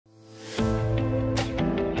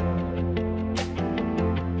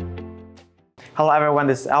Hello everyone,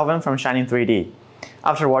 this is Alvin from Shining 3D.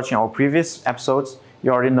 After watching our previous episodes, you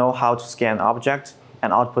already know how to scan objects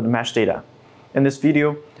and output mesh data. In this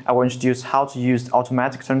video, I will introduce how to use the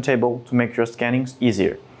automatic turntable to make your scanning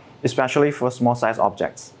easier, especially for small size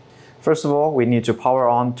objects. First of all, we need to power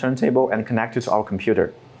on turntable and connect it to our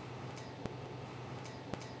computer.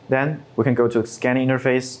 Then we can go to the scanning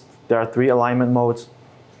interface. There are 3 alignment modes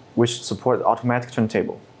which support the automatic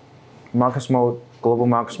turntable: Marcus mode, global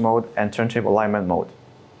Marcus mode, and turntable alignment mode.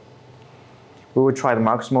 We will try the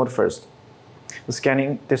Marcus mode first. The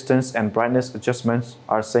scanning distance and brightness adjustments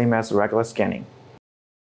are same as regular scanning.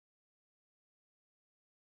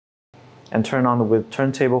 And turn on with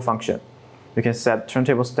turntable function. You can set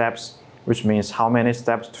turntable steps, which means how many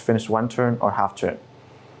steps to finish one turn or half turn,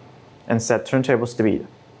 and set turntable speed.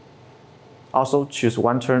 Also choose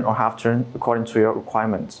one turn or half turn according to your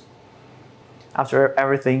requirements. After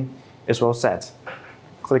everything is well set,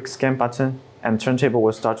 click Scan button and turntable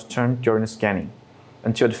will start to turn during the scanning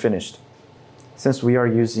until it's finished. Since we are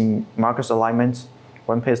using markers alignment,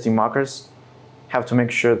 when pasting markers, have to make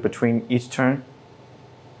sure between each turn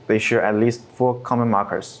they share at least 4 common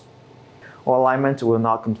markers, or alignment will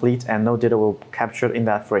not complete and no data will be captured in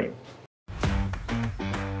that frame.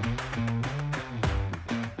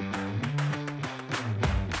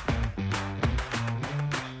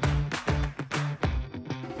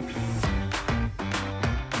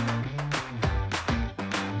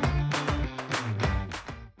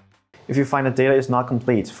 If you find the data is not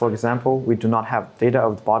complete, for example, we do not have data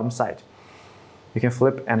of the bottom side, you can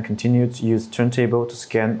flip and continue to use turntable to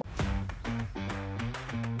scan.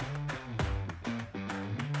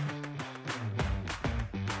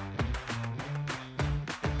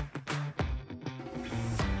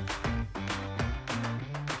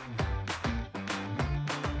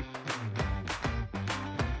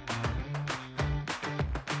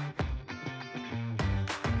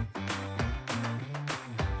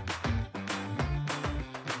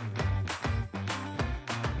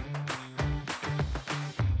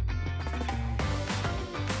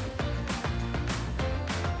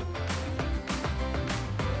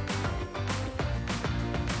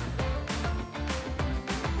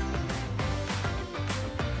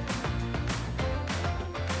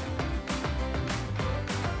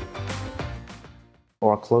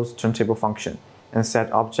 Or close turntable function and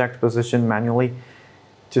set object position manually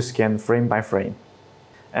to scan frame by frame.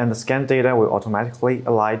 And the scan data will automatically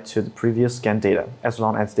align to the previous scan data as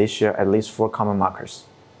long as they share at least 4 common markers.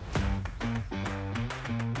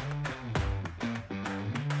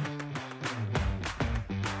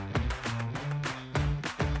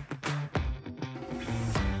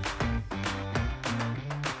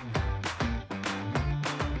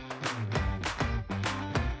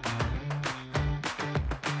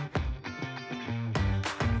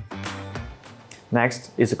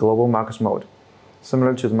 Next is the global Marcus mode.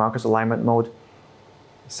 Similar to the Marcus alignment mode,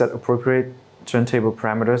 set appropriate turntable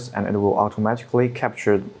parameters and it will automatically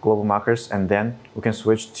capture global markers, and then we can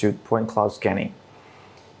switch to point cloud scanning.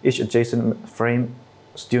 Each adjacent frame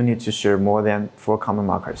still needs to share more than 4 common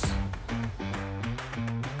markers.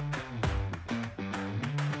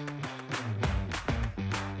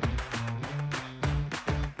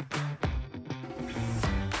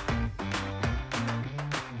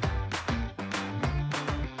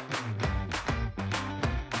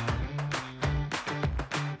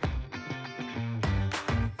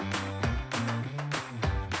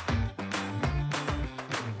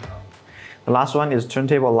 The last one is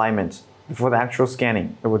turntable alignment. Before the actual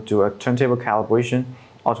scanning, it will do a turntable calibration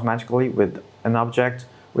automatically with an object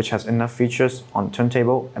which has enough features on the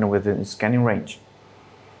turntable and within scanning range.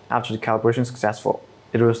 After the calibration is successful,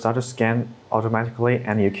 it will start to scan automatically,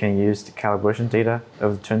 and you can use the calibration data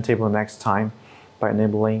of the turntable next time by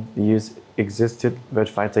enabling the use existed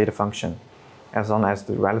verified data function, as long as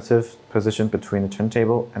the relative position between the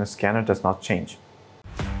turntable and the scanner does not change.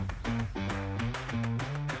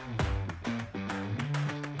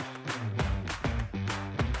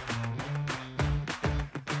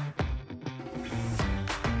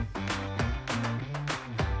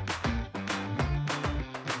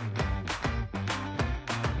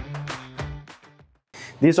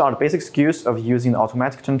 These are the basic skills of using the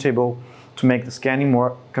automatic turntable to make the scanning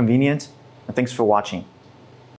more convenient, and thanks for watching.